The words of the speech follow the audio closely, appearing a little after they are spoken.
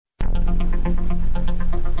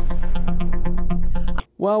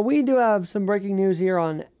Well, we do have some breaking news here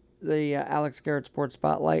on the Alex Garrett Sports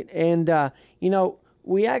Spotlight. And,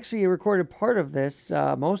 we actually recorded part of this,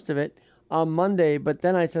 most of it, on Monday. But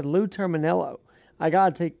then I said, Lou Terminello. I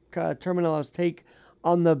got to take Terminello's take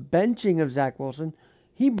on the benching of Zach Wilson.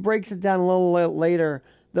 He breaks it down a little later,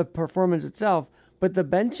 the performance itself. But the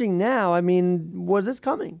benching now, was this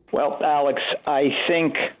coming? Well, Alex, I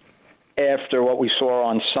think after what we saw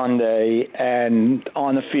on Sunday and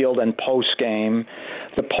on the field and post-game,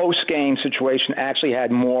 the post-game situation actually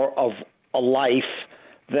had more of a life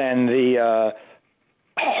than the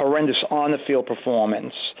horrendous on-the-field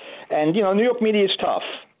performance. And, New York media is tough.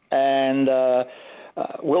 And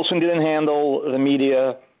Wilson didn't handle the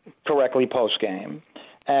media correctly post-game.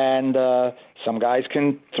 And some guys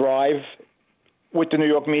can thrive with the New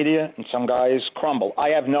York media, and some guys crumble. I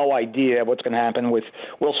have no idea what's going to happen with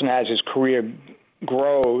Wilson as his career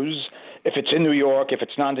grows, if it's in New York, if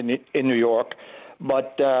it's not in New York.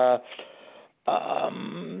 But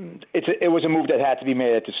it was a move that had to be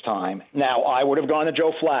made at this time. Now, I would have gone to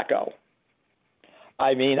Joe Flacco.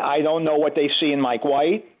 I don't know what they see in Mike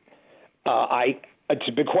White. It's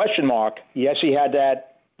a big question mark. Yes, he had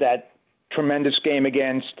that tremendous game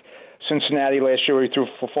against Cincinnati last year. He threw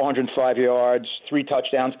for 405 yards, 3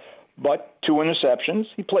 touchdowns, but 2 interceptions.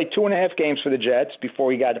 He played 2.5 games for the Jets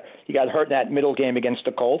before he got hurt in that middle game against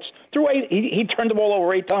the Colts. He turned the ball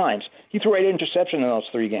over 8 times. He threw 8 interceptions in those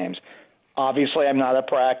 3 games. Obviously, I'm not at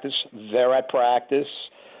practice. They're at practice.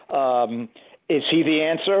 Is he the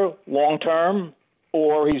answer long term,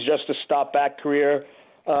 or he's just a stopback career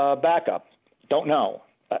backup? Don't know.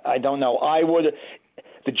 I don't know.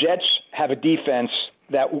 The Jets have a defense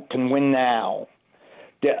that can win now.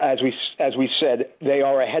 As we said, they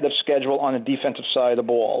are ahead of schedule on the defensive side of the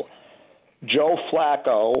ball. Joe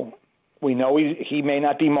Flacco, we know he may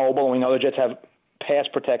not be mobile. We know the Jets have pass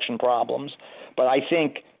protection problems, but I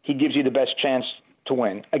think he gives you the best chance to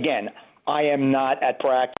win. Again, I am not at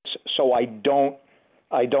practice, so I don't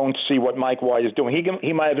see what Mike White is doing.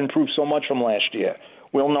 He might have improved so much from last year.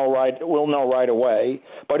 We'll know right away.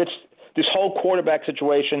 But this whole quarterback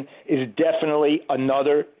situation is definitely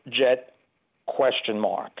another Jet question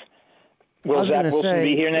mark. Will Zach Wilson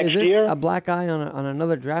be here next year? A black eye on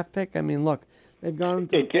another draft pick? Look, they've gone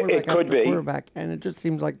to quarterback after quarterback, and it just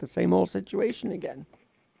seems like the same old situation again.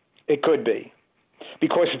 It could be,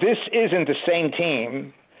 because this isn't the same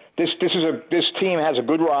team. This team has a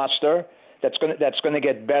good roster that's going to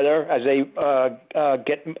get better as they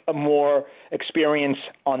get more experience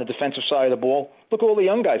on the defensive side of the ball. Look at all the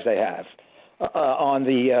young guys they have on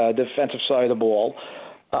the defensive side of the ball.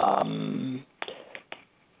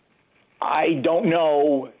 I don't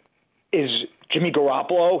know, is Jimmy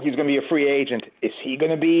Garoppolo, he's going to be a free agent, is he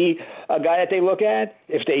going to be a guy that they look at?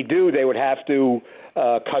 If they do, they would have to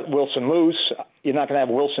cut Wilson loose. You're not going to have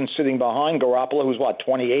Wilson sitting behind Garoppolo, who's,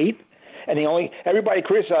 28? And everybody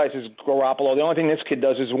criticizes Garoppolo. The only thing this kid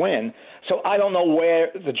does is win. So I don't know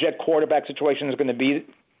where the Jet quarterback situation is going to be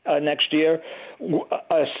next year.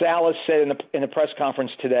 Salas said in the press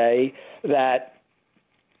conference today that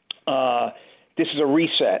this is a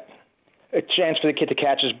reset, a chance for the kid to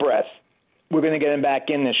catch his breath. We're going to get him back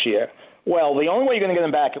in this year. Well, the only way you're going to get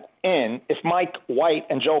him back in if Mike White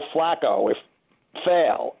and Joe Flacco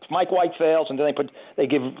fail. If Mike White fails and then they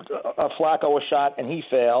give Flacco a shot and he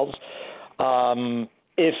fails.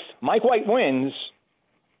 If Mike White wins,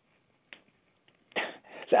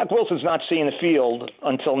 Zach Wilson's not seeing the field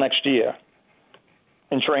until next year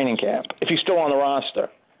in training camp, if he's still on the roster.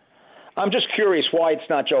 I'm just curious why it's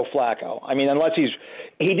not Joe Flacco. Unless he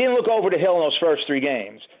didn't look over the hill in those first 3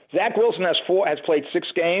 games. Zach Wilson has played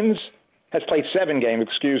 7 games,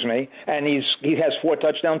 and he has 4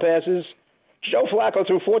 touchdown passes. Joe Flacco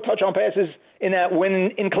threw 4 touchdown passes in that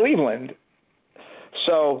win in Cleveland.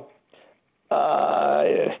 So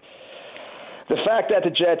the fact that the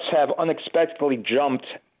Jets have unexpectedly jumped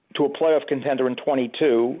to a playoff contender in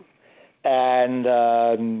 22 and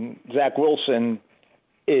Zach Wilson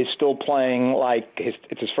is still playing like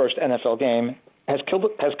it's his first NFL game has killed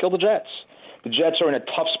the Jets. The Jets are in a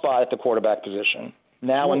tough spot at the quarterback position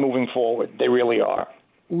now and moving forward. They really are.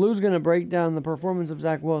 Lou's going to break down the performance of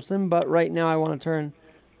Zach Wilson, but right now I want to turn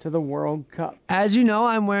to the World Cup. As you know,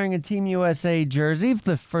 I'm wearing a Team USA jersey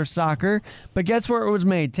for soccer, but guess where it was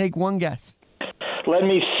made? Take one guess. Let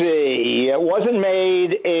me see. It wasn't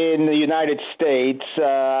made in the United States.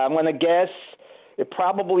 I'm going to guess it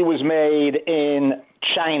probably was made in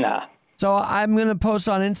China. So I'm going to post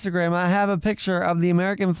on Instagram. I have a picture of the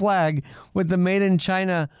American flag with the Made in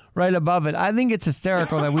China right above it. I think it's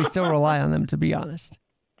hysterical that we still rely on them, to be honest.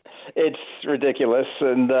 It's ridiculous,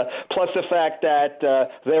 and plus the fact that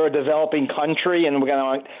they're a developing country, and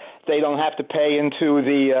they don't have to pay into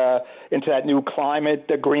that new climate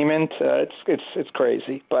agreement. It's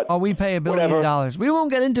crazy, but we pay $1 billion. We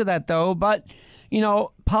won't get into that though. But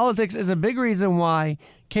politics is a big reason why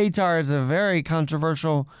Qatar is a very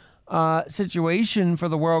controversial situation for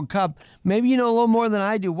the World Cup. Maybe you know a little more than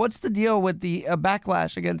I do. What's the deal with the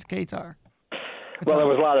backlash against Qatar? Well, there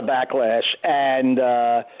was a lot of backlash, and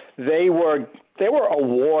they were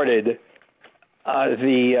awarded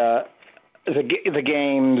the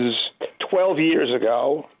games 12 years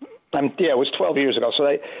ago. It was 12 years ago.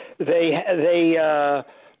 So they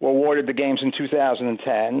were awarded the games in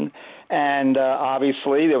 2010, and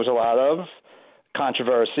obviously there was a lot of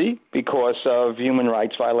controversy because of human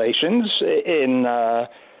rights violations in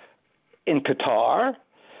Qatar.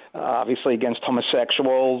 Obviously against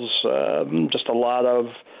homosexuals, just a lot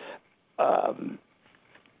of,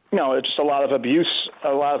 just a lot of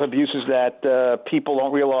abuses that people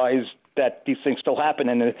don't realize that these things still happen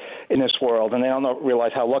in this world, and they don't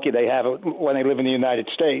realize how lucky they have it when they live in the United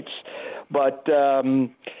States. But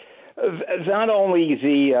not only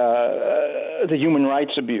the human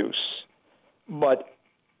rights abuse, but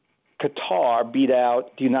Qatar beat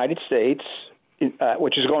out the United States,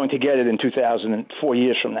 which is going to get it in 4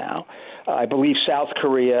 years from now. I believe South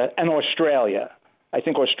Korea and Australia. I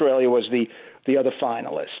think Australia was the other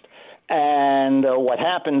finalist. And what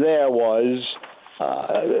happened there was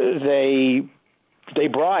they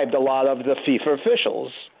bribed a lot of the FIFA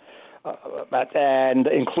officials, and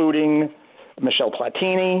including Michel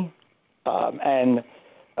Platini and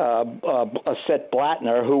Sepp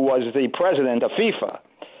Blatter, who was the president of FIFA.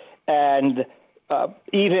 And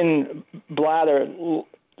even Blatter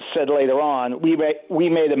said later on, we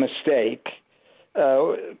made a mistake.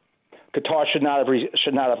 Qatar should not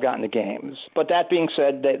have gotten the games. But that being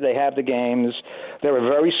said, they have the games. They're a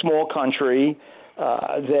very small country.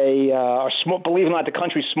 They are small. Believe it or not, the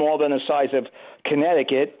country's smaller than the size of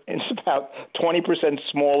Connecticut. It's about 20%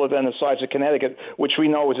 smaller than the size of Connecticut, which we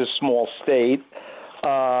know is a small state.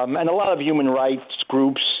 And a lot of human rights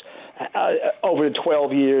groups over the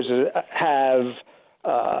 12 years have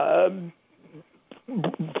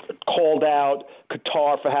called out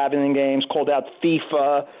Qatar for having the games, called out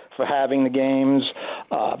FIFA for having the games.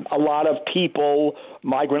 A lot of people,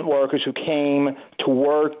 migrant workers who came to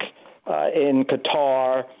work in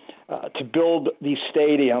Qatar to build these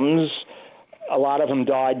stadiums, a lot of them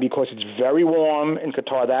died because it's very warm in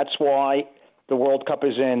Qatar. That's why the World Cup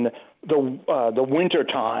is in the winter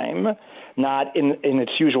time, not in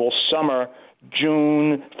its usual summer,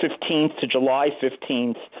 June 15th to July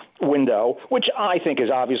 15th window, which I think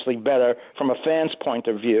is obviously better from a fan's point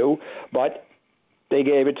of view, but they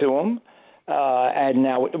gave it to them, and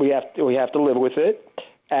now we have to live with it.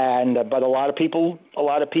 And but a lot of people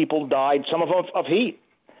died. Some of them of heat.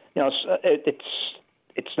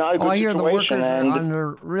 It's not a good situation. I hear the workers are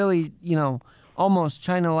under really almost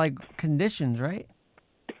China-like conditions, right?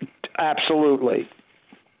 Absolutely.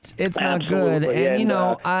 It's not good. And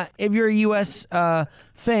if you're a U.S.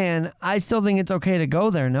 fan, I still think it's okay to go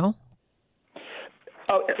there. No.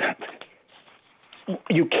 Oh,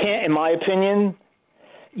 you can't. In my opinion,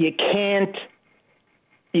 you can't.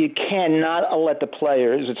 You cannot let the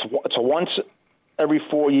players. It's a once every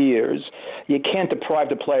 4 years. You can't deprive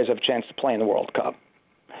the players of a chance to play in the World Cup.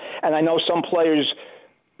 And I know some players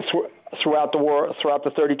throughout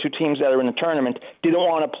the 32 teams that are in the tournament didn't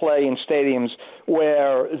want to play in stadiums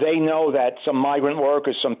where they know that some migrant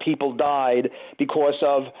workers, some people died because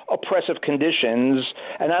of oppressive conditions.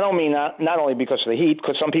 And I don't mean not only because of the heat,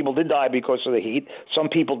 because some people did die because of the heat. Some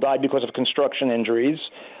people died because of construction injuries.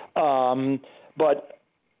 But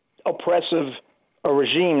oppressive a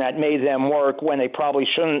regime that made them work when they probably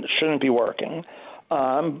shouldn't be working.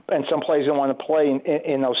 And some players don't want to play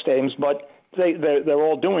in those stadiums, but they're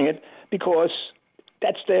all doing it because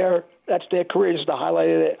that's their career. It's the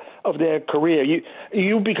highlight of their career.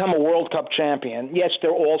 You become a World Cup champion. Yes,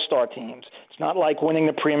 they're all-star teams. It's not like winning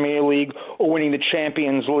the Premier League or winning the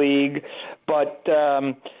Champions League, but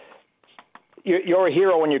you're a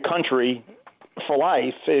hero in your country for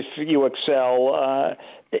life if you excel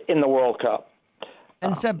in the World Cup.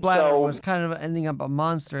 And Sepp Blatter was kind of ending up a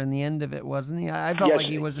monster in the end of it, wasn't he? I felt like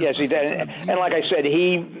he was. Yes, he did. And like I said,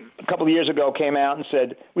 he a couple of years ago came out and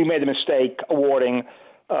said we made a mistake awarding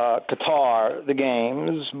Qatar the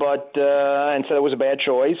games, and said it was a bad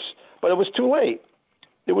choice. But it was too late.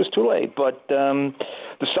 It was too late. But the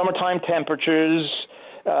summertime temperatures,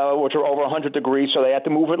 which are over 100 degrees, so they had to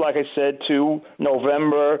move it, like I said, to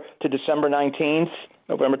November to December 19th,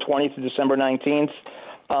 November 20th to December 19th.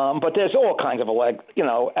 But there's all kinds of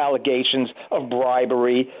allegations of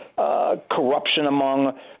bribery, corruption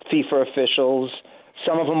among FIFA officials.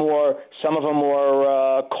 Some of them were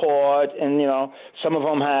caught, and some of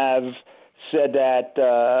them have said that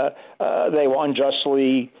they were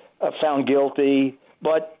unjustly found guilty.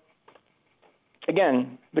 But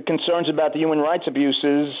again, the concerns about the human rights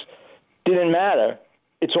abuses didn't matter.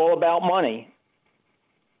 It's all about money.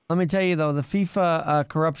 Let me tell you, though, the FIFA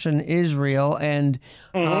corruption is real, and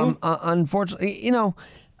unfortunately,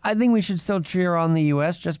 I think we should still cheer on the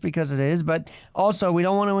U.S. just because it is, but also we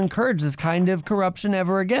don't want to encourage this kind of corruption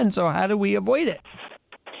ever again. So how do we avoid it?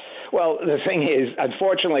 Well, the thing is,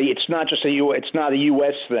 unfortunately, it's not just it's not a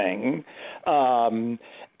U.S. thing, and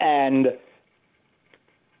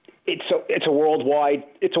it's a worldwide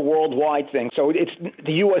thing. So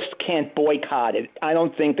the U.S. can't boycott it. I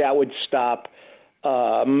don't think that would stop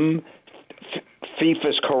FIFA's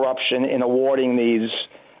corruption in awarding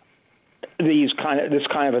this kind of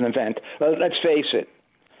an event. Let's face it,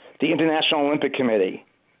 the International Olympic Committee.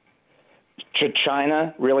 Should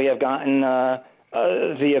China really have gotten the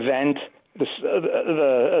event,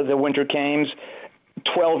 the Winter Games,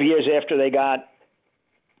 12 years after they got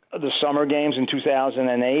the Summer Games in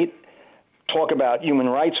 2008? Talk about human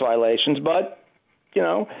rights violations, but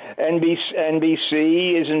NBC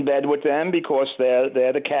is in bed with them because they're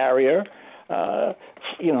the carrier, the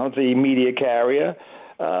media carrier.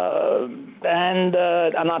 And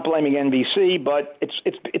I'm not blaming NBC, but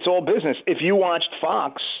it's all business. If you watched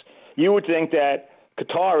Fox, you would think that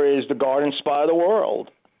Qatar is the garden spot of the world.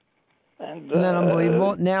 And isn't that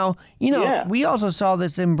unbelievable? Now, we also saw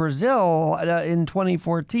this in Brazil in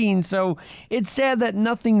 2014, so it's sad that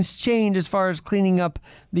nothing's changed as far as cleaning up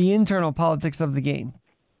the internal politics of the game.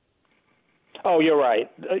 Oh, you're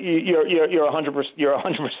right. You're 100%. You're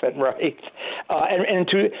 100% right.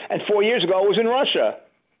 And 4 years ago, it was in Russia.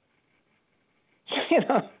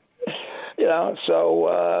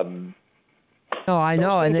 So. No, I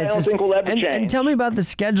know, I don't think we'll ever change. And tell me about the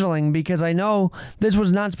scheduling, because I know this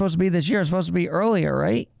was not supposed to be this year; it's supposed to be earlier,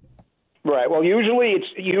 right? Right. Well, usually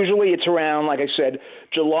it's around, like I said,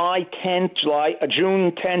 July 10th,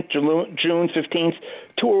 June 10th, June 15th,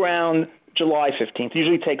 to around July 15th.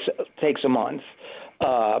 Usually takes a month.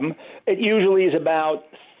 It usually is about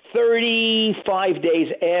 35 days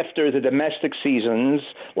after the domestic seasons,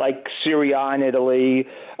 like Serie A in Italy,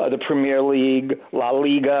 the Premier League, La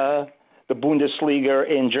Liga, the Bundesliga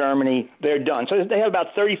in Germany. They're done. So they have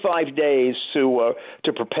about 35 days to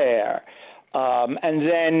prepare, and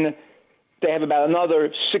then they have about another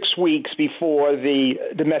 6 weeks before the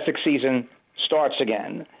domestic season starts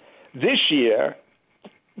again. This year,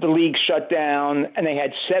 the league shut down, and they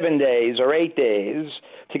had 7 days or 8 days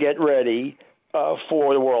to get ready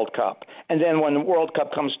for the World Cup. And then when the World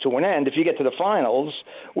Cup comes to an end, if you get to the finals,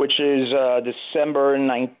 which is December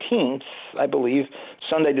 19th, I believe,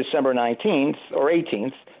 Sunday, December 19th or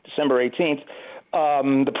 18th, December 18th,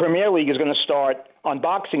 the Premier League is going to start on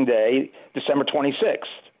Boxing Day, December 26th.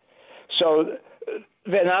 So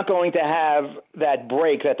they're not going to have that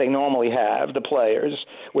break that they normally have, the players,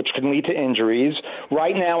 which can lead to injuries.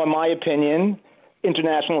 Right now, in my opinion,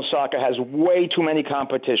 international soccer has way too many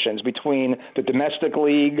competitions between the domestic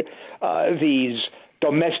league, these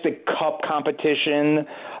domestic cup competition,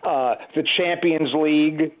 the Champions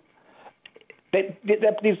League.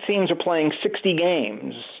 These teams are playing 60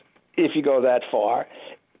 games if you go that far.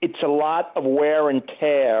 It's a lot of wear and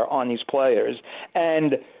tear on these players.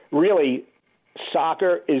 And really,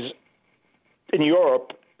 soccer is, in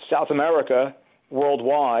Europe, South America,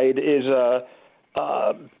 worldwide, is a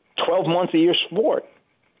 12-month-a-year sport.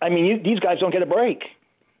 I mean, these guys don't get a break.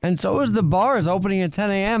 And so is the bars opening at 10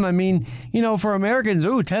 a.m. I mean, for Americans,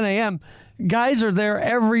 10 a.m. Guys are there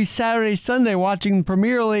every Saturday, Sunday watching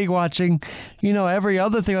Premier League, watching, every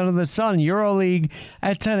other thing under the sun, EuroLeague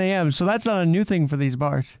at 10 a.m. So that's not a new thing for these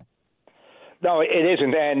bars. No, it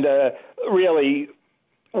isn't. And really,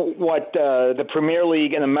 what the Premier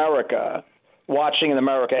League in America, watching in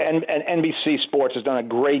America, and NBC Sports has done a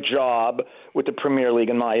great job with the Premier League,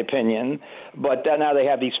 in my opinion. But now they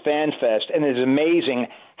have these fan fest, and it's amazing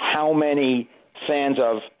how many fans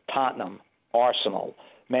of Tottenham, Arsenal,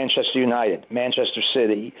 Manchester United, Manchester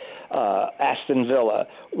City, Aston Villa,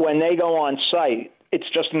 when they go on site, it's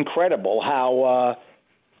just incredible how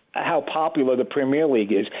popular the Premier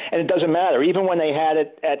League is. And it doesn't matter. Even when they had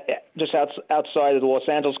it at just outside of the Los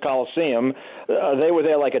Angeles Coliseum, they were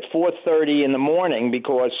there like at 4:30 in the morning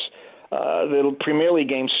because the Premier League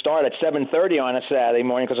games start at 7:30 on a Saturday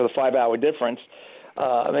morning because of the 5-hour difference.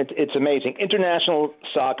 It's amazing. International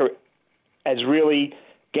soccer has really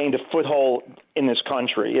gained a foothold in this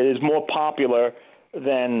country. It is more popular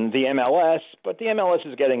than the MLS, but the MLS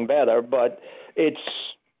is getting better. But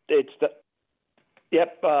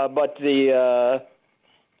but the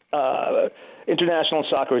international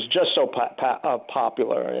soccer is just so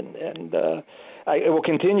popular, and it will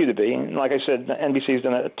continue to be. And like I said, NBC's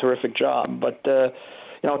done a terrific job. But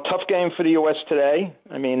tough game for the U.S. today.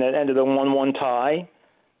 I mean, it ended a 1-1 tie.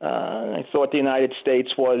 I thought the United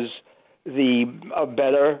States was a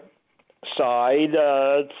better side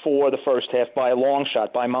for the first half by a long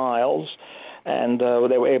shot, by miles, and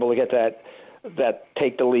they were able to get that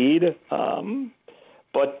take the lead.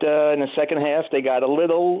 But in the second half, they got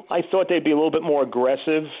I thought they'd be a little bit more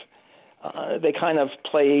aggressive. They kind of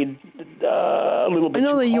played a little bit. I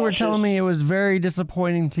know that cautious. You were telling me it was very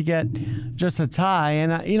disappointing to get just a tie,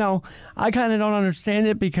 and I kind of don't understand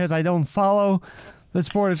it because I don't follow the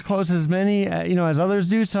sport as close as many as others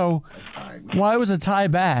do. So why was a tie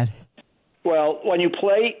bad? Well, when you're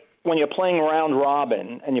playing round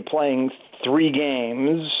robin and you're playing 3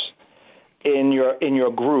 games in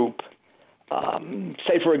your group,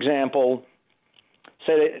 say for example,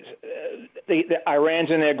 Iran's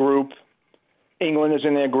in their group, England is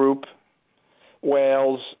in their group,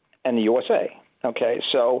 Wales, and the USA. Okay,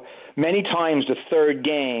 so many times the third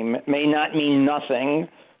game may not mean nothing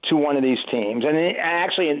to one of these teams. And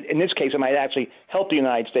in this case, it might actually help the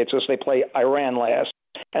United States because they play Iran last,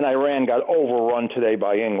 and Iran got overrun today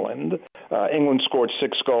by England. England scored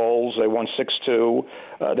 6 goals. They won 6-2.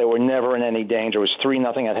 They were never in any danger. It was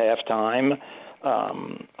 3-0 at halftime.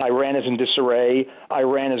 Iran is in disarray.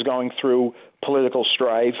 Iran is going through political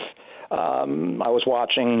strife. I was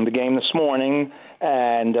watching the game this morning,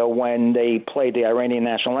 and when they played the Iranian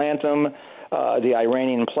national anthem, the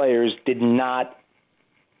Iranian players did not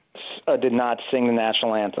sing the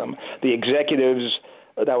national anthem. The executives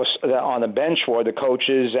that was on the bench were, the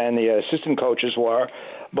coaches and the assistant coaches were,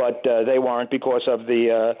 but they weren't because of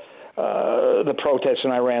the protests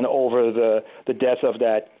in Iran over the death of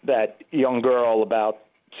that young girl about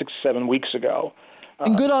 6-7 weeks ago.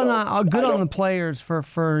 And good on the players for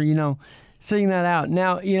sitting that out.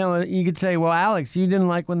 Now you could say, well, Alex, you didn't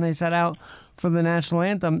like when they sat out for the national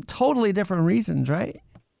anthem. Totally different reasons, right?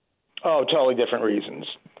 Oh, totally different reasons.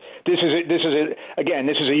 This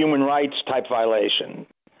is a human rights type violation.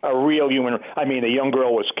 A real human. I mean, a young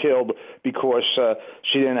girl was killed because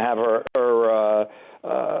she didn't have her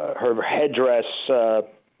headdress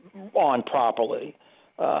on properly.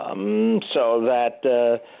 So that's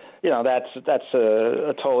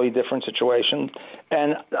a totally different situation.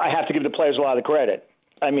 And I have to give the players a lot of credit.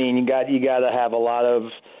 I mean, you got to have a lot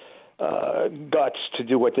of guts to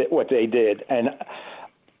do what they did. And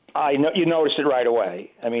I know you noticed it right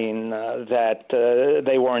away. I mean, that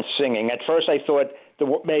they weren't singing. At first, I thought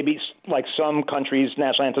maybe like some countries'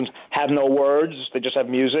 national anthems have no words; they just have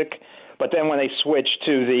music. But then when they switched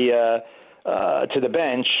to the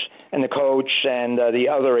bench and the coach and the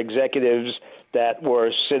other executives that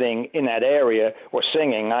were sitting in that area were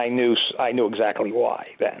singing, I knew exactly why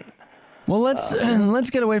then. Well, let's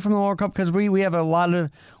get away from the World Cup because we have a lot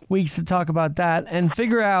of weeks to talk about that and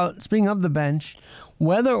figure out, speaking of the bench,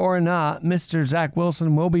 whether or not Mr. Zach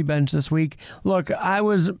Wilson will be benched this week. Look, I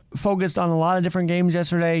was focused on a lot of different games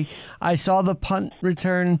yesterday. I saw the punt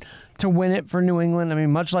return to win it for New England. I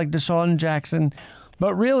mean, much like Deshaun Jackson.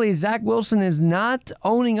 But really, Zach Wilson is not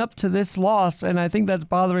owning up to this loss, and I think that's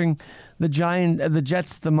bothering the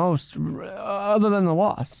Jets the most, other than the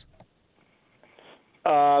loss.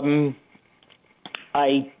 I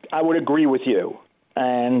would agree with you.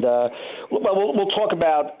 And we'll talk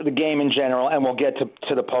about the game in general, and we'll get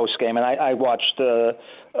to the post game. And I watched the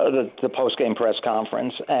post game press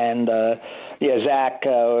conference, and Zach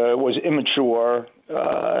was immature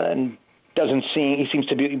and he seems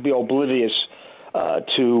to be oblivious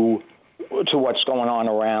to what's going on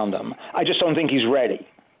around him. I just don't think he's ready.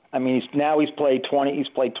 I mean, he's played 20. He's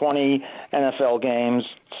played 20 NFL games.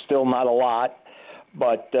 Still not a lot,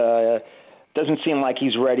 but. Doesn't seem like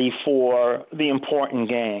he's ready for the important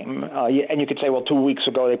game. And you could say, well, 2 weeks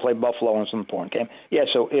ago they played Buffalo in some important game. Yeah,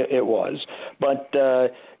 so it was. But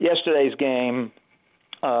yesterday's game,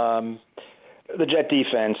 the Jet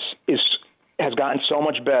defense has gotten so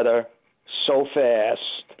much better, so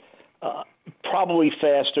fast, probably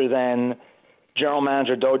faster than General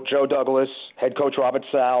Manager Joe Douglas, head coach Robert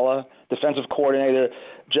Saleh, defensive coordinator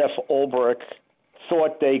Jeff Ulbrich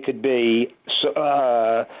thought they could be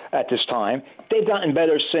at this time. They've gotten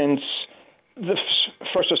better since the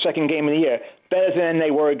first or second game of the year, better than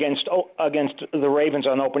they were against the Ravens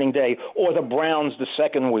on opening day or the Browns the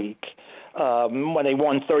second week when they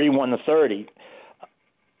won 31-30.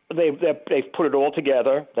 They've put it all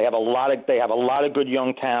together. They have a lot of good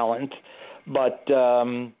young talent. But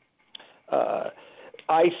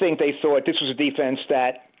I think they thought this was a defense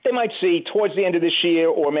that they might see towards the end of this year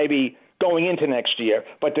or maybe going into next year.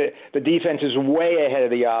 But the defense is way ahead of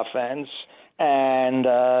the offense, and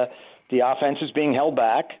the offense is being held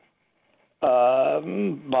back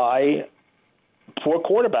by poor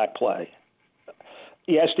quarterback play.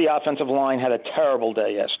 Yes, the offensive line had a terrible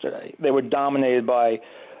day yesterday. They were dominated by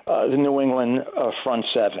the New England front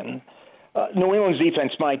seven. New England's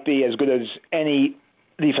defense might be as good as any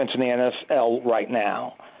defense in the NFL right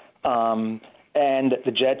now. And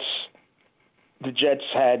the Jets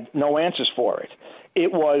had no answers for it.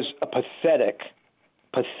 It was a pathetic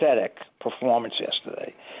performance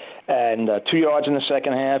yesterday. And 2 yards in the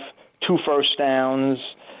second half, 2 first downs,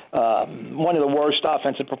 one of the worst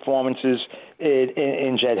offensive performances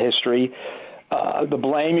in Jet history. The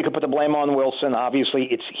blame, you could put the blame on Wilson. Obviously,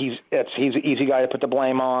 he's an easy guy to put the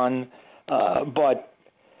blame on. But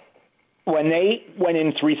when they went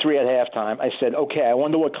in 3-3 at halftime, I said, okay, I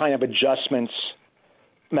wonder what kind of adjustments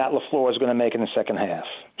Matt LaFleur is going to make in the second half.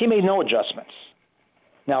 He made no adjustments.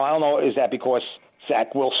 Now, I don't know, is that because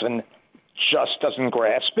Zach Wilson just doesn't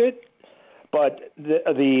grasp it? But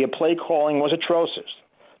the play calling was atrocious.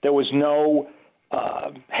 There was no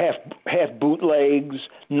half bootlegs,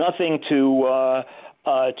 nothing to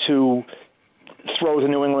throw the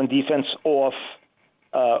New England defense off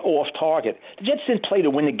target. The Jets didn't play to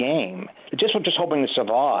win the game. The Jets were just hoping to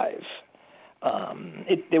survive.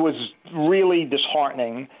 It was really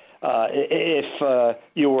disheartening if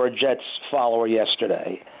you were a Jets follower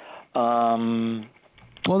yesterday.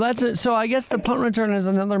 Well, that's it. So I guess the punt return is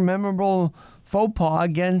another memorable faux pas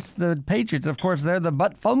against the Patriots. Of course, they're the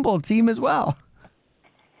butt fumble team as well.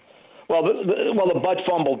 Well, the butt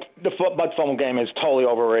fumble game is totally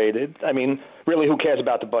overrated. I mean, really, who cares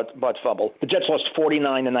about the butt fumble? The Jets lost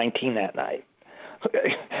 49-19 that night.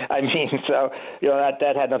 I mean, so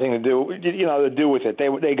that had nothing to do with it.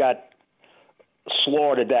 They got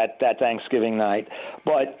slaughtered that Thanksgiving night.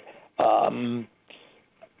 But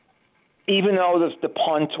even though the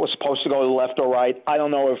punt was supposed to go to the left or right, I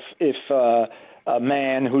don't know if a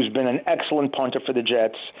man who's been an excellent punter for the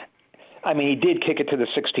Jets, I mean, he did kick it to the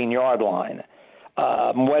 16-yard line.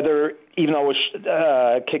 Whether, even though it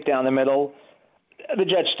was kicked down the middle, the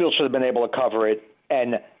Jets still should have been able to cover it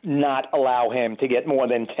and not allow him to get more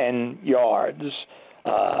than 10 yards.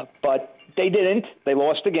 But they didn't. They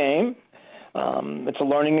lost the game. It's a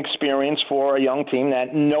learning experience for a young team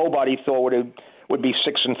that nobody thought would be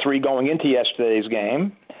 6-3 going into yesterday's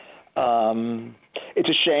game. It's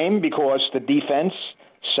a shame because the defense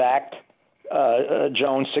sacked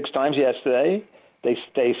Jones 6 times yesterday. They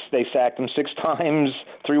sacked him 6 times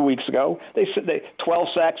 3 weeks ago. They 12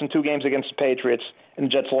 sacks in 2 games against the Patriots, and the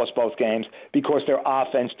Jets lost both games because their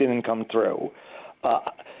offense didn't come through.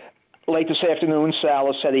 Late this afternoon,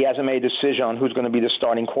 Salah said he hasn't made a decision on who's going to be the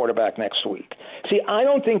starting quarterback next week. See, I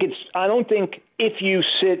don't think if you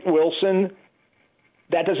sit Wilson,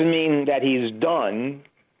 that doesn't mean that he's done.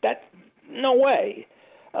 No way.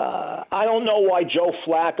 I don't know why Joe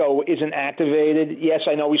Flacco isn't activated. Yes,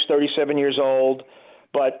 I know he's 37 years old,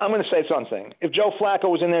 but I'm going to say something. If Joe Flacco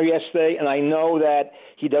was in there yesterday, and I know that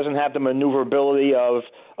he doesn't have the maneuverability of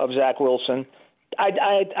Zach Wilson,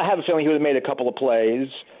 I have a feeling he would have made a couple of plays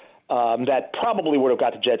that probably would have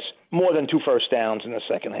got the Jets more than 2 first downs in the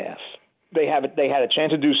second half. They had a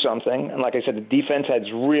chance to do something, and like I said, the defense has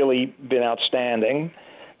really been outstanding,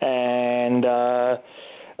 and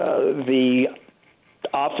the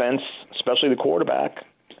offense, especially the quarterback,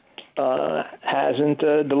 hasn't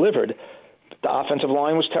delivered. The offensive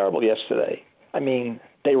line was terrible yesterday. I mean,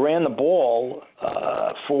 they ran the ball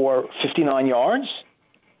for 59 yards,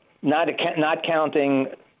 not counting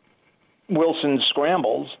Wilson's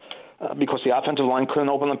scrambles, because the offensive line couldn't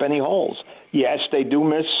open up any holes. Yes, they do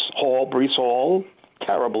miss Breece Hall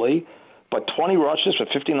terribly, but 20 rushes for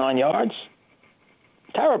 59 yards?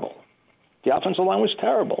 Terrible. The offensive line was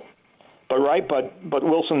terrible. But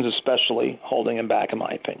Wilson's especially holding him back, in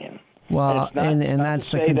my opinion. Well, and that's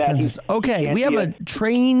the consensus. Okay, we have a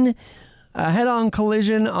train head-on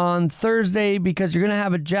collision on Thursday because you're going to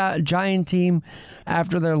have a Giant team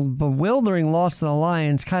after their bewildering loss to the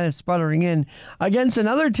Lions, kind of sputtering in, against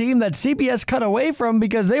another team that CBS cut away from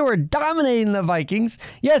because they were dominating the Vikings.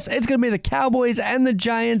 Yes, it's going to be the Cowboys and the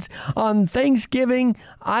Giants on Thanksgiving.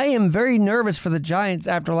 I am very nervous for the Giants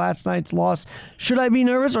after last night's loss. Should I be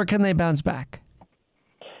nervous, or can they bounce back?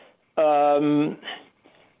 In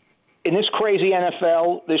this crazy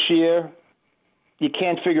NFL this year, you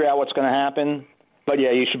can't figure out what's going to happen, but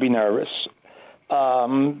yeah, you should be nervous.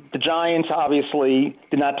 The Giants obviously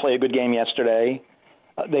did not play a good game yesterday.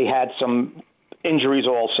 They had some injuries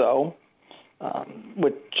also.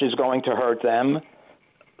 which is going to hurt them.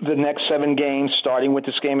 The next 7 games, starting with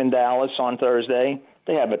this game in Dallas on Thursday,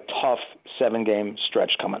 they have a tough 7-game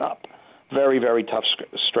stretch coming up. Very, very tough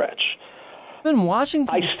stretch. In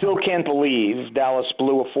Washington, I still can't believe Dallas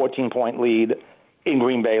blew a 14-point lead in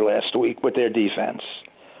Green Bay last week with their defense.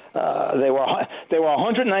 They were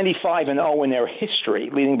 195-0 in their history,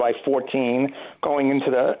 leading by 14 going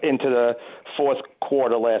into the fourth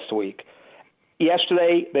quarter last week.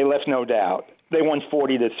 Yesterday, they left no doubt. They won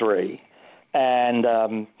 40-3,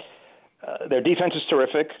 and their defense is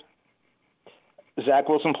terrific. Dak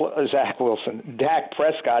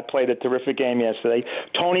Prescott played a terrific game yesterday.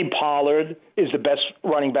 Tony Pollard is the best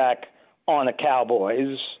running back on the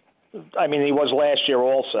Cowboys. I mean, he was last year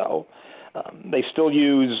also. They still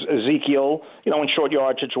use Ezekiel, in short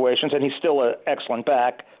yard situations, and he's still an excellent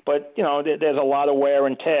back. But, there's a lot of wear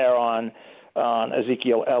and tear on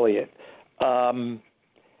Ezekiel Elliott.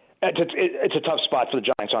 It's a tough spot for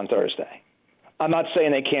the Giants on Thursday. I'm not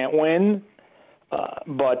saying they can't win,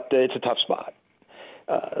 but it's a tough spot.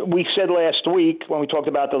 We said last week when we talked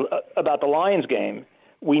about the Lions game,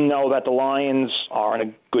 we know that the Lions aren't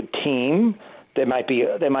a good team. They might be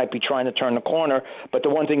trying to turn the corner, but the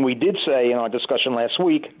one thing we did say in our discussion last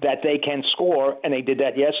week that they can score, and they did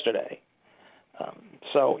that yesterday.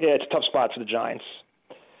 It's a tough spot for the Giants.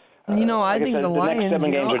 I think the Lions,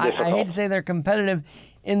 I hate to say they're competitive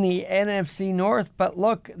in the NFC North, but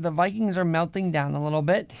look, the Vikings are melting down a little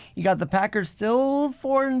bit. You got the Packers still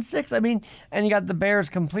 4-6. And you got the Bears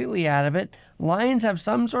completely out of it. Lions have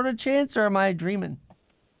some sort of chance, or am I dreaming?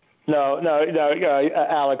 No,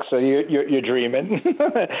 Alex, you're dreaming.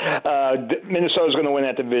 Minnesota's going to win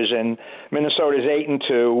that division. Minnesota's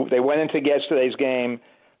 8-2. They went into yesterday's game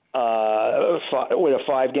with a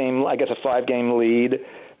 5-game lead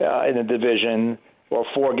in the division, or a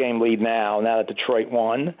 4-game lead now that Detroit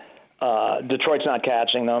won. Detroit's not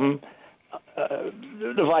catching them.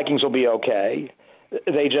 The Vikings will be okay.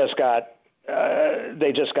 They just got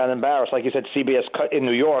embarrassed. Like you said, CBS in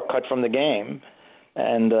New York cut from the game.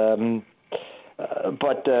 And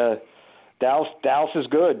but Dallas is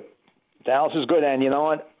good. Dallas is good, and you know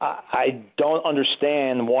what? I don't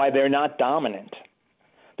understand why they're not dominant.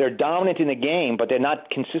 They're dominant in the game, but they're not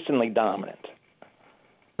consistently dominant.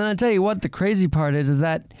 And I tell you what, the crazy part is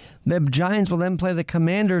that the Giants will then play the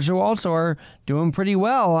Commanders, who also are doing pretty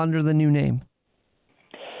well under the new name.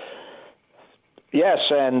 Yes,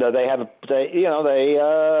 and they have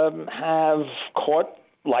caught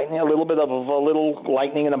lightning, a little bit of a little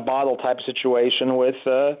lightning in a bottle type of situation with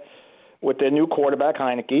their new quarterback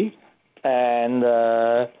Heineke, and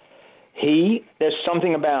there's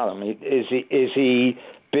something about him. Is he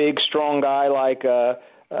big, strong guy like a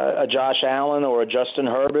Josh Allen or a Justin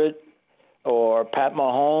Herbert or Pat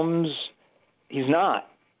Mahomes? He's not,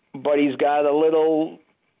 but he's got a little,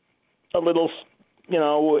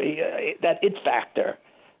 that it factor.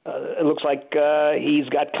 It looks like he's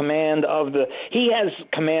got command he has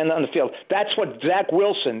command on the field. That's what Zach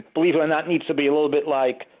Wilson, believe it or not, needs to be a little bit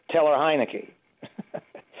like Taylor Heineke.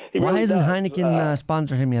 Why hasn't Heineken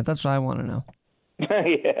sponsored him yet? That's what I want to know.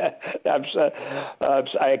 Yeah,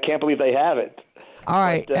 I can't believe they have it. All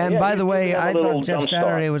right, and by the way, I thought Jeff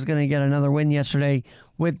Saturday was going to get another win yesterday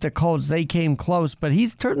with the Colts. They came close, but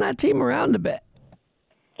he's turned that team around a bit.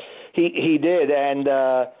 He did, and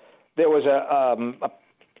there was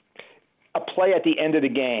a play at the end of the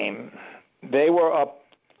game. They were up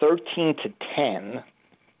 13-10,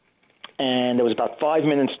 and there was about 5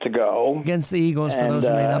 minutes to go. Against the Eagles, for those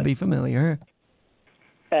who may not be familiar.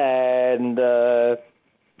 And,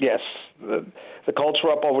 yes, the Colts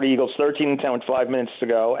were up over the Eagles 13-10 with 5 minutes to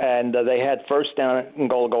go, and they had first down and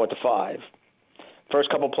goal to go at the 5. First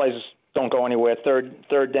couple plays don't go anywhere.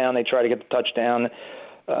 Third down, they try to get the touchdown.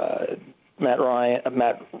 Matt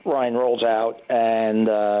Ryan rolls out, and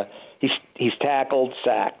he's tackled,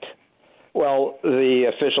 sacked. Well, the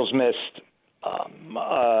officials missed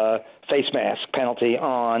face mask penalty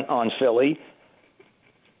on Philly.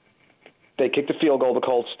 They kicked the field goal, the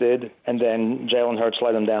Colts did, and then Jalen Hurts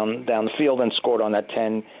led them down the field and scored on that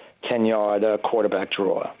 10-yard quarterback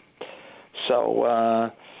draw. So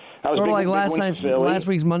that was sort of big, like last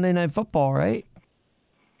week's Monday Night Football, right?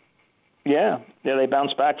 Yeah, they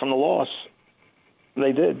bounced back from the loss.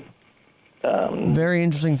 They did. Very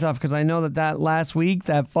interesting stuff, because I know that last week,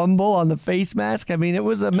 that fumble on the face mask, I mean, it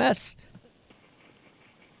was a mess.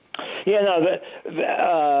 Yeah, no,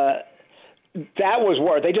 that was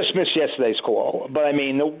worth. They just missed yesterday's call. But, I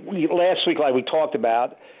mean, last week, like we talked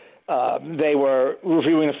about, they were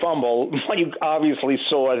reviewing the fumble. You obviously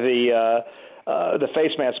saw the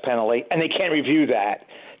face mask penalty, and they can't review that.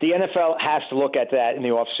 The NFL has to look at that in the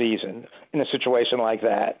off season in a situation like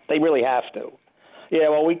that. They really have to. Yeah,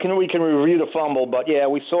 well, we can review the fumble, but yeah,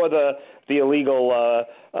 we saw the illegal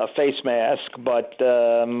face mask, but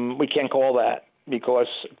we can't call that because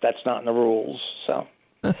that's not in the rules. So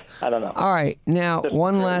I don't know. All right, now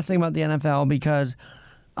one last thing about the NFL, because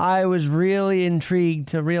I was really intrigued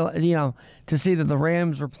to see that the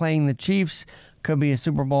Rams were playing the Chiefs. Could be a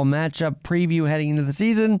Super Bowl matchup preview heading into the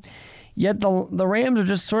season. Yet the Rams are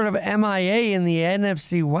just sort of MIA in the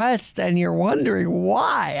NFC West, and you're wondering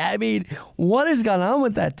why. I mean, what has gone on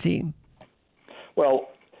with that team? Well,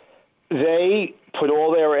 they put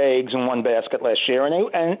all their eggs in one basket last year,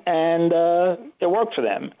 and it worked for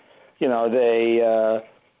them. You know, they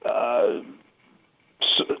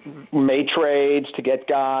made trades to get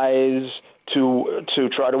guys to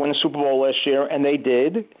try to win the Super Bowl last year, and they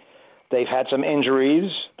did. They've had some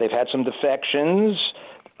injuries. They've had some defections,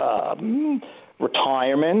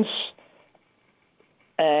 retirements,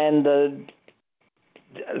 and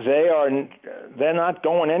they're not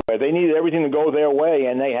going anywhere. They needed everything to go their way,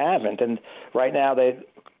 and they haven't. And right now,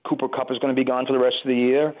 Cooper Kupp is going to be gone for the rest of the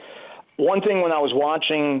year. One thing when I was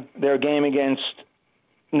watching their game against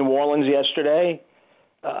New Orleans yesterday,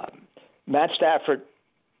 Matt Stafford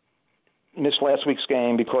missed last week's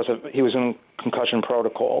game because he was in concussion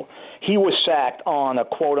protocol. He was sacked on a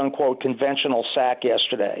quote-unquote conventional sack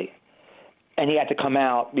yesterday, and he had to come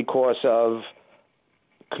out because of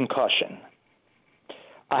concussion.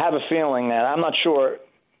 I have a feeling that I'm not sure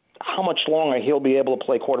how much longer he'll be able to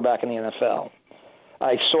play quarterback in the NFL.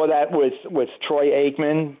 I saw that with Troy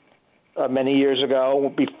Aikman many years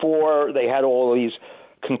ago, before they had all these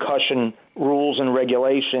concussion rules and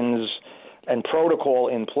regulations and protocol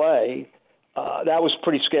in play. That was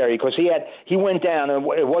pretty scary because he went down, and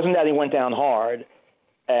it wasn't that he went down hard,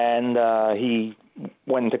 and he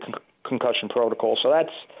went into concussion protocol. So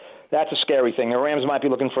that's a scary thing. The Rams might be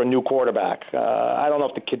looking for a new quarterback. I don't know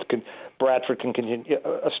if the kid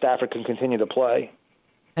Stafford can continue to play.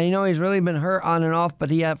 And he's really been hurt on and off, but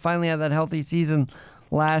he finally had that healthy season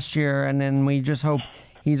last year, and then we just hope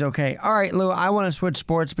he's okay. All right, Lou, I want to switch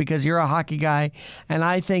sports because you're a hockey guy, and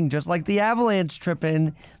I think just like the Avalanche trip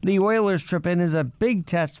in, the Oilers trip in is a big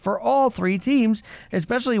test for all three teams,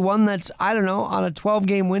 especially one that's, on a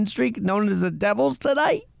 12-game win streak known as the Devils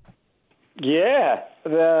tonight. Yeah,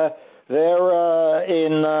 they're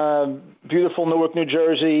in beautiful Newark, New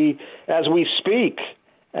Jersey as we speak,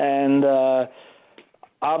 and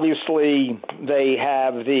obviously they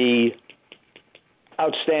have the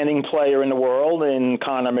outstanding player in the world in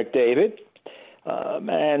Connor McDavid,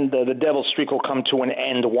 and the Devils streak will come to an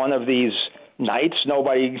end one of these nights.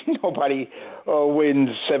 Nobody wins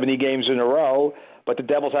 70 games in a row, but the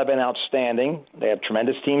Devils have been outstanding. They have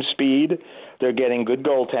tremendous team speed. They're getting good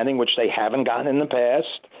goaltending, which they haven't gotten in the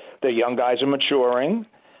past. Their young guys are maturing.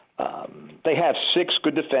 They have 6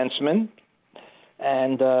 good defensemen,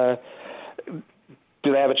 and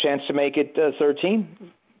do they have a chance to make it 13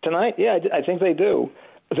 tonight? Yeah, I think they do.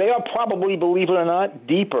 They are probably, believe it or not,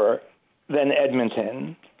 deeper than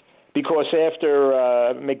Edmonton, because after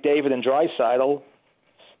McDavid and Draisaitl,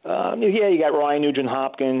 you got Ryan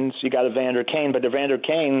Nugent-Hopkins, you got Evander Kane, but Evander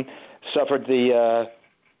Kane suffered the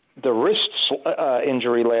wrist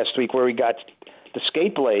injury last week, where he got the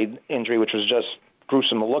skate blade injury, which was just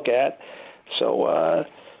gruesome to look at. So,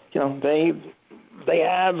 they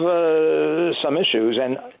have some issues,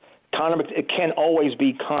 and it can't always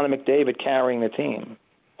be Connor McDavid carrying the team.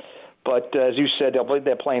 But as you said,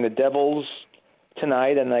 they're playing the Devils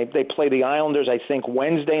tonight, and they play the Islanders, I think,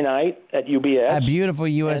 Wednesday night at UBS. A beautiful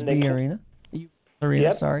USB arena.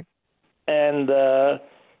 Yep. Sorry. And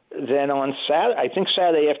then on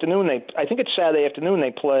Saturday afternoon, it's Saturday afternoon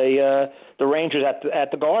they play the Rangers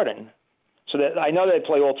at the Garden. So that I know they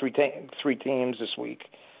play all three teams this week.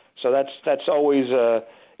 So that's always a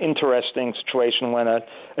interesting situation when a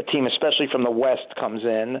team, especially from the West, comes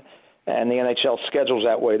in, and the NHL schedules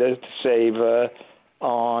that way to save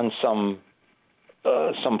on some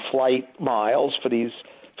flight miles for these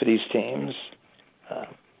teams.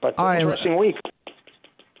 But interesting week.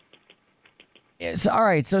 All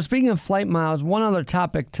right. So speaking of flight miles, one other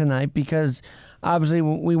topic tonight, because obviously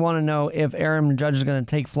we want to know if Aaron Judge is going to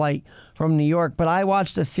take flight from New York. But I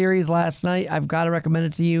watched a series last night. I've got to recommend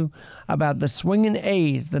it to you, about the Swingin'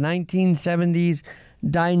 A's, the 1970s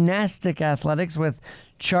dynastic athletics with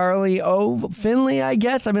Charlie O. Finley, I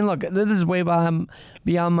guess. I mean, look, this is way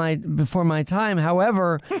before my time.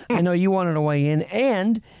 However, I know you wanted to weigh in.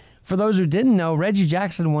 And for those who didn't know, Reggie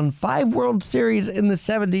Jackson won 5 World Series in the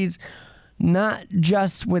 70s, not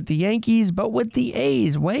just with the Yankees, but with the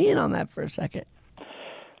A's. Weigh in on that for a second.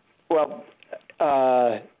 Well,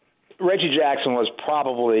 Reggie Jackson was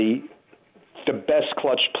probably the best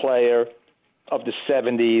clutch player of the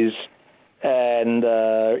 70s and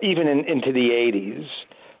even into the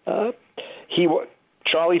 80s.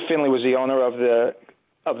 Charlie Finley was the owner of the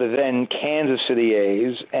then Kansas City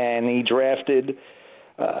A's, and he drafted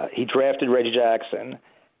Reggie Jackson.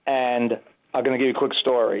 And I'm going to give you a quick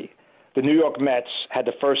story. The New York Mets had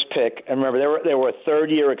the first pick, and remember they were a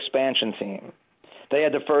third-year expansion team. They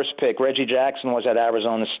had the first pick. Reggie Jackson was at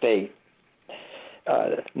Arizona State.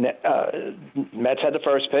 Mets had the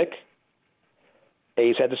first pick.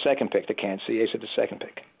 A's had the second pick. The Kansas City A's had the second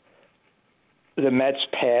pick. The Mets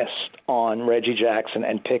passed on Reggie Jackson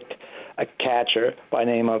and picked a catcher by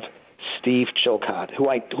the name of Steve Chilcott, who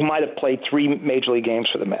might have played 3 major league games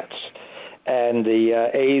for the Mets. And the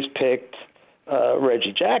A's picked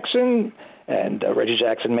Reggie Jackson, and Reggie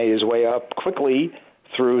Jackson made his way up quickly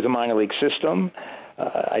through the minor league system.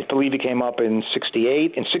 I believe he came up in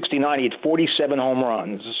 68. In 69, he had 47 home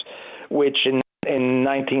runs, which in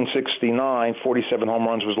 1969, 47 home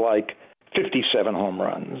runs was like 57 home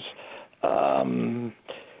runs.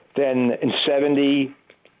 Then in 70,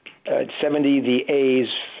 the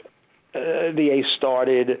A's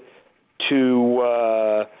started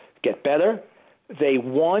to get better. They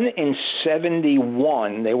won in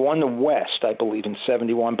 71. They won the West, I believe, in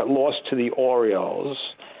 71, but lost to the Orioles.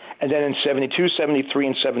 And then in 72, 73,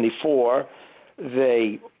 and 74,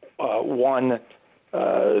 they won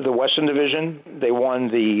the Western Division. They won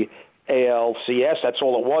the ALCS. That's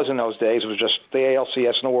all it was in those days. It was just the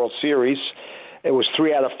ALCS and the World Series. It was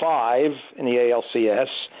 3 out of 5 in the ALCS.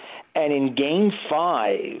 And in Game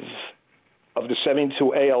 5 of the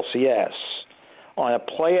 72 ALCS, on a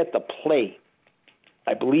play at the plate,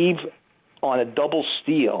 I believe on a double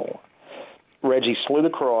steal, Reggie slid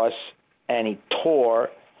across and he tore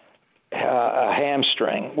a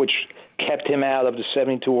hamstring, which kept him out of the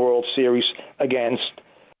 72 World Series against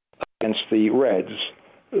the Reds.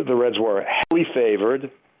 The Reds were heavily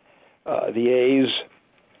favored. The A's,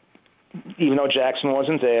 even though Jackson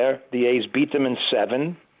wasn't there, the A's beat them in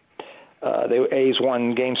 7. The A's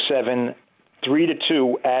won Game 7,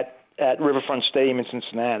 3-2 at Riverfront Stadium in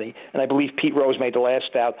Cincinnati, and I believe Pete Rose made the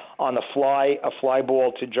last out on a fly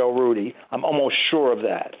ball to Joe Rudy. I'm almost sure of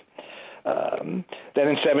that. Then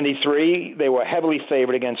in 73, they were heavily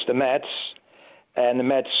favored against the Mets, and the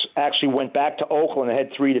Mets actually went back to Oakland and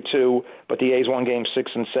had 3-2, but the A's won Game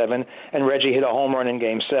 6 and 7, and Reggie hit a home run in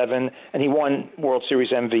Game 7, and he won World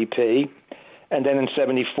Series MVP. And then in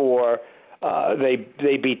 74,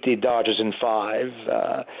 they beat the Dodgers in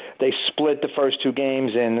 5. They split the first 2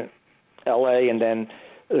 games in L.A. and then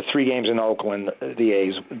the 3 games in Oakland. The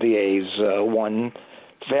A's won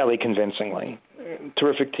fairly convincingly.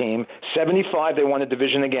 Terrific team. 75, they won the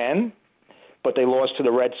division again, but they lost to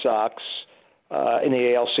the Red Sox in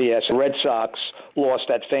the ALCS. The Red Sox lost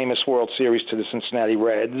that famous World Series to the Cincinnati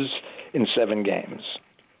Reds in 7 games.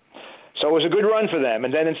 So it was a good run for them.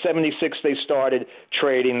 And then in 76, they started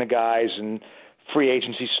trading the guys, and free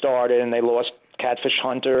agency started, and they lost Catfish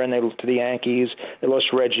Hunter and to the Yankees. They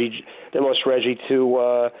lost Reggie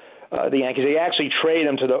to the Yankees. They actually traded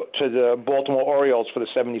him to the Baltimore Orioles for the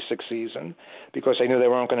 76 season because they knew they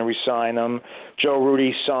weren't going to re-sign him. Joe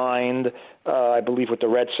Rudy signed, I believe, with the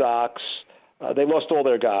Red Sox. They lost all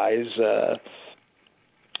their guys.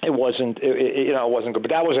 It wasn't good.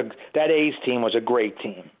 But that A's team was a great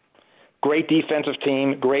team. Great defensive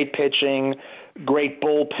team, great pitching, great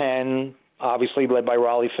bullpen, obviously led by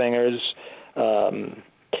Raleigh Fingers, and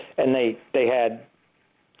they had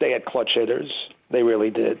clutch hitters. They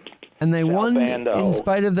really did. And they won in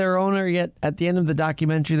spite of their owner, yet at the end of the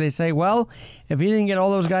documentary they say, well, if he didn't get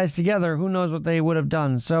all those guys together, who knows what they would have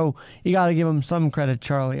done. So you got to give him some credit,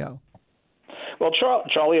 Charlie O. Well,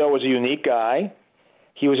 Charlie O was a unique guy.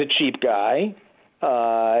 He was a cheap guy.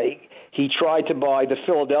 He tried to buy the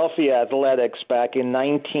Philadelphia Athletics back in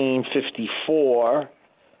 1954.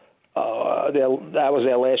 That was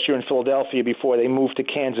their last year in Philadelphia before they moved to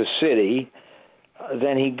Kansas City.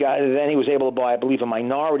 Then he was able to buy, I believe, a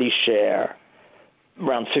minority share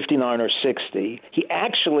around 59 or 60. He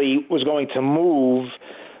actually was going to move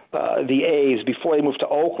the A's before they moved to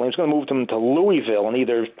Oakland. He was going to move them to Louisville in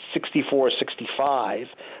either 64 or 65,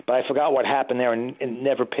 but I forgot what happened there, and it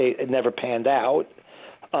never panned out.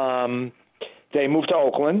 They moved to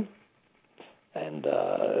Oakland, and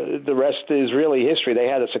the rest is really history. They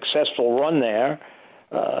had a successful run there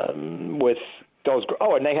with those.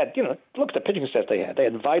 Oh, and they had, look at the pitching staff they had. They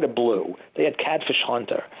had Vida Blue. They had Catfish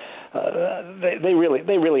Hunter. They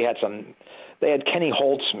really had some. They had Kenny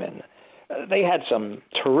Holtzman. They had some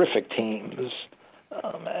terrific teams.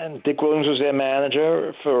 And Dick Williams was their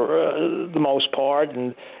manager for the most part,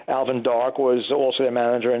 and Alvin Dark was also their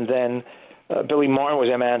manager, and then Billy Martin was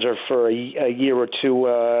their manager for a year or two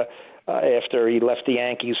after he left the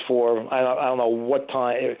Yankees for I don't know what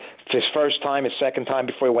time, his first time, his second time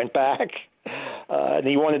before he went back. And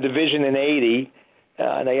he won a division in '80,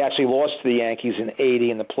 and they actually lost to the Yankees in '80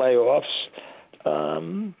 in the playoffs.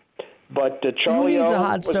 But Charlie O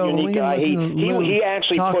was a unique guy. He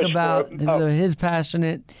actually talk pushed about for his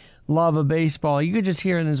passionate love of baseball. You could just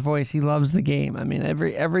hear in his voice he loves the game. I mean,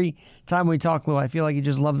 every time we talk, Lou, I feel like he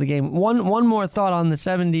just loves the game. One more thought on the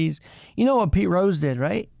 '70s. You know what Pete Rose did,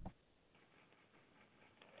 right?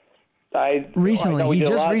 Recently, he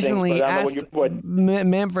just recently asked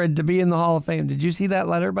Manfred to be in the Hall of Fame. Did you see that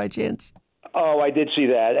letter by chance? Oh, I did see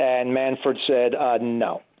that, and Manfred said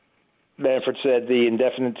no. Manfred said the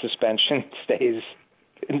indefinite suspension stays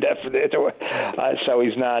indefinite, so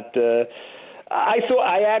he's not. I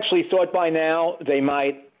actually thought by now they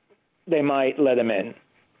might let him in.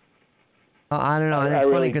 I don't know. And it's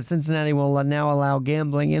funny because Cincinnati will now allow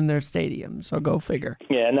gambling in their stadium, so go figure.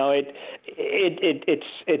 Yeah, no, it's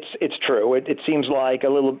true. It seems like a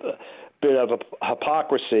little bit of a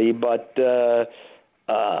hypocrisy, but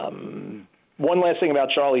one last thing about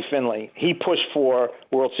Charlie Finley. He pushed for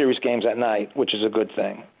World Series games at night, which was a good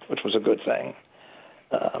thing.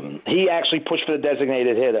 He actually pushed for the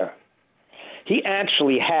designated hitter. He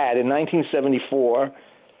actually had, in 1974,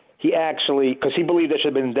 because he believed there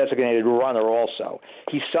should have been a designated runner also,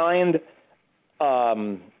 he signed a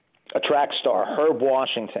track star, Herb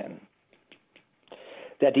Washington,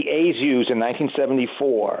 that the A's used in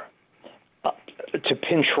 1974 to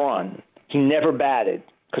pinch run. He never batted,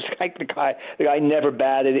 because the guy never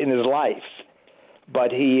batted in his life,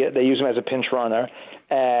 but they used him as a pinch runner.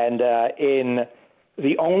 And in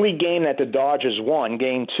the only game that the Dodgers won,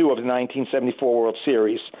 Game 2 of the 1974 World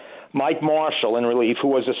Series, Mike Marshall in relief, who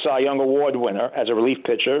was a Cy Young Award winner as a relief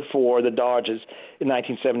pitcher for the Dodgers in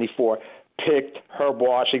 1974, picked Herb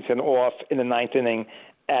Washington off in the ninth inning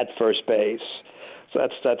at first base. So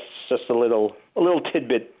that's just a little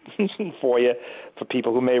tidbit for you, for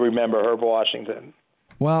people who may remember Herb Washington.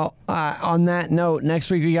 Well, on that note, next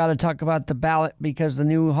week we got to talk about the ballot because the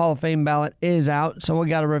new Hall of Fame ballot is out, so we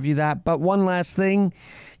got to review that. But one last thing,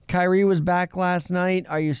 Kyrie was back last night.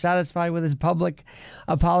 Are you satisfied with his public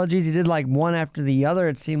apologies? He did like one after the other,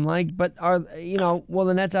 it seemed like. But will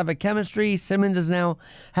the Nets have a chemistry? Simmons is now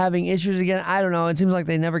having issues again. I don't know. It seems like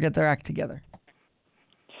they never get their act together.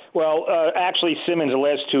 Well, actually, Simmons the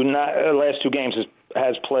last two games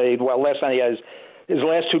has played well. Last night his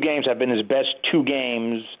last two games have been his best two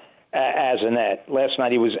games as a Net. Last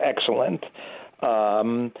night he was excellent.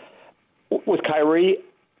 With Kyrie,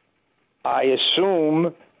 I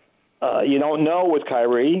assume you don't know with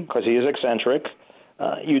Kyrie because he is eccentric.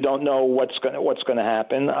 You don't know what's going to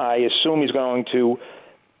happen. I assume he's going to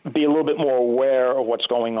be a little bit more aware of what's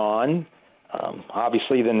going on.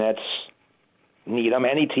 Obviously, the Nets need him.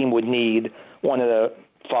 Any team would need one of the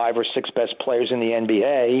 5 or 6 best players in the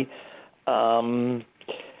NBA.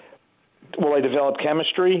 Will they develop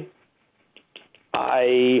chemistry?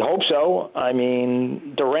 I hope so. I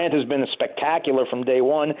mean, Durant has been spectacular from day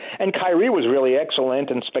one, and Kyrie was really excellent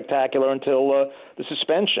and spectacular until the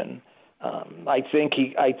suspension. I think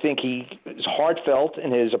he is heartfelt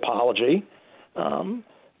in his apology,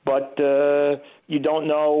 but you don't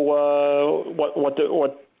know what's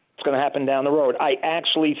going to happen down the road. I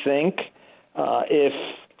actually think if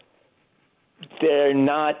they're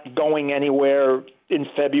not going anywhere in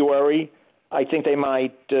February, I think they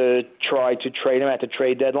might try to trade him at the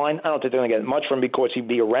trade deadline. I don't think they're going to get much from him because he'd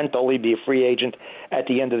be a rental. He'd be a free agent at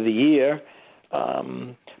the end of the year.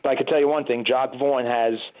 But I can tell you one thing. Jacques Vaughn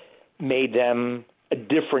has made them a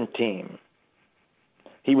different team.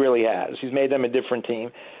 He really has. He's made them a different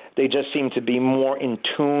team. They just seem to be more in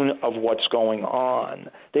tune of what's going on.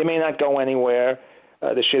 They may not go anywhere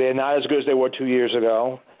this year. They're not as good as they were 2 years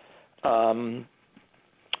ago. But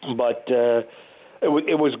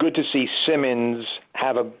it was good to see Simmons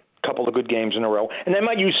have a couple of good games in a row. And they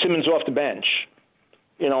might use Simmons off the bench,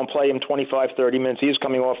 and play him 25, 30 minutes. He is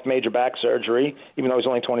coming off major back surgery, even though he's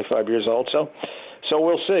only 25 years old. So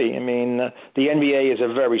we'll see. I mean, the NBA is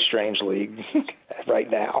a very strange league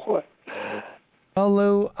right now. Well,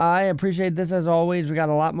 Lou, I appreciate this as always. We got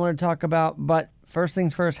a lot more to talk about, but first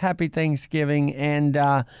things first, happy Thanksgiving, and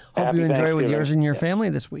hope you enjoy with yours and your family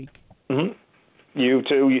this week. Mm-hmm. You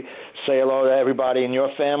too. You say hello to everybody in your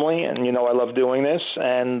family, and I love doing this,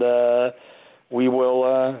 and we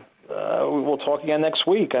will we'll talk again next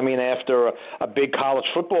week. I mean, after a big college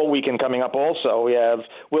football weekend coming up, also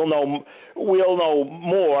we'll know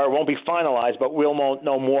more. It won't be finalized, but we'll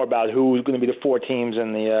know more about who's going to be the 4 teams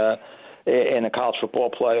in the college football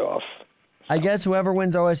playoff. I guess whoever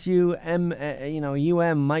wins OSU,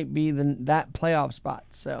 UM might be that playoff spot.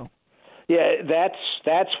 So. Yeah,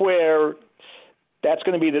 that's where that's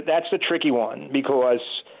going to be that's the tricky one, because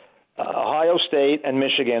Ohio State and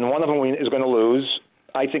Michigan, one of them is going to lose.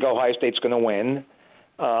 I think Ohio State's going to win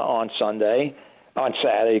on Saturday,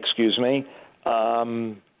 excuse me.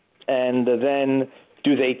 And then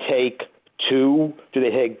do they take two?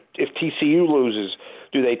 If TCU loses,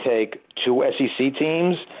 do they take 2 SEC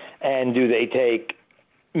teams? And do they take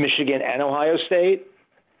Michigan and Ohio State?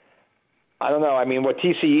 I don't know. I mean, what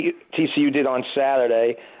TCU did on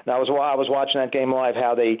Saturday, and I was watching that game live,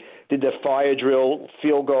 how they did the fire drill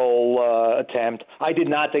field goal attempt. I did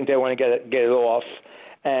not think they were going to get it off,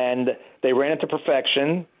 and they ran it to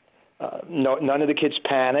perfection. None of the kids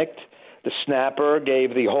panicked. The snapper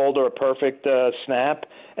gave the holder a perfect snap,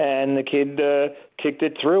 and the kid kicked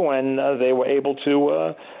it through, and they were able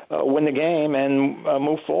to win the game and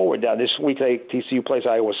move forward. Now, this week, TCU plays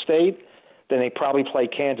Iowa State. Then they probably play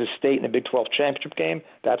Kansas State in the Big 12 championship game.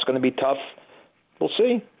 That's going to be tough. We'll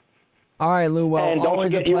see. All right, Lou. Well, and don't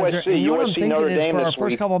always forget a pleasure. USC, and you know what I'm USC thinking Notre is Dame for our this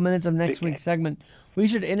first week. couple of minutes of next week's segment, we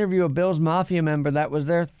should interview a Bills Mafia member that was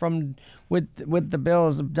there with the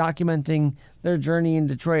Bills, documenting their journey in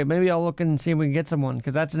Detroit. Maybe I'll look and see if we can get someone,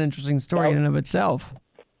 because that's an interesting story in and of itself.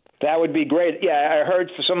 That would be great. Yeah, I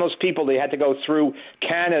heard for some of those people, they had to go through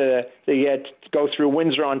Canada. They had to go through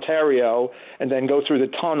Windsor, Ontario, and then go through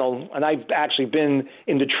the tunnel. And I've actually been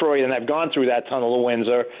in Detroit, and I've gone through that tunnel to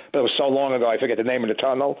Windsor, but it was so long ago I forget the name of the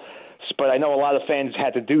tunnel. But I know a lot of fans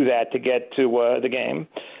had to do that to get to the game.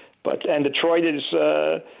 And Detroit is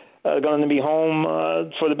going to be home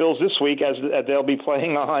for the Bills this week, as they'll be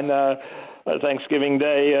playing on Thanksgiving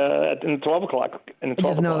Day in 12 o'clock. I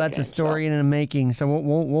just know that's a story in the making, so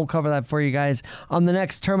we'll cover that for you guys on the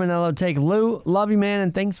next Terminello Take. Lou, love you, man,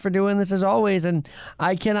 and thanks for doing this as always. And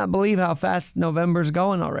I cannot believe how fast November's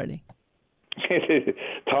going already.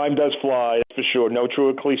 Time does fly, for sure. No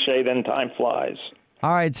truer cliche than time flies.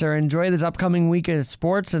 All right, sir. Enjoy this upcoming week of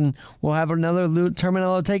sports, and we'll have another Lou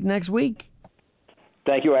Terminello Take next week.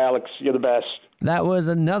 Thank you, Alex. You're the best. That was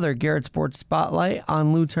another Garrett Sports Spotlight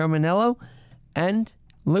on Lou Terminello. And,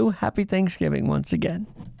 Lou, happy Thanksgiving once again.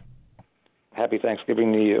 Happy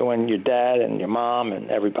Thanksgiving to you and your dad and your mom and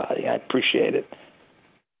everybody. I appreciate it.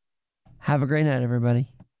 Have a great night, everybody.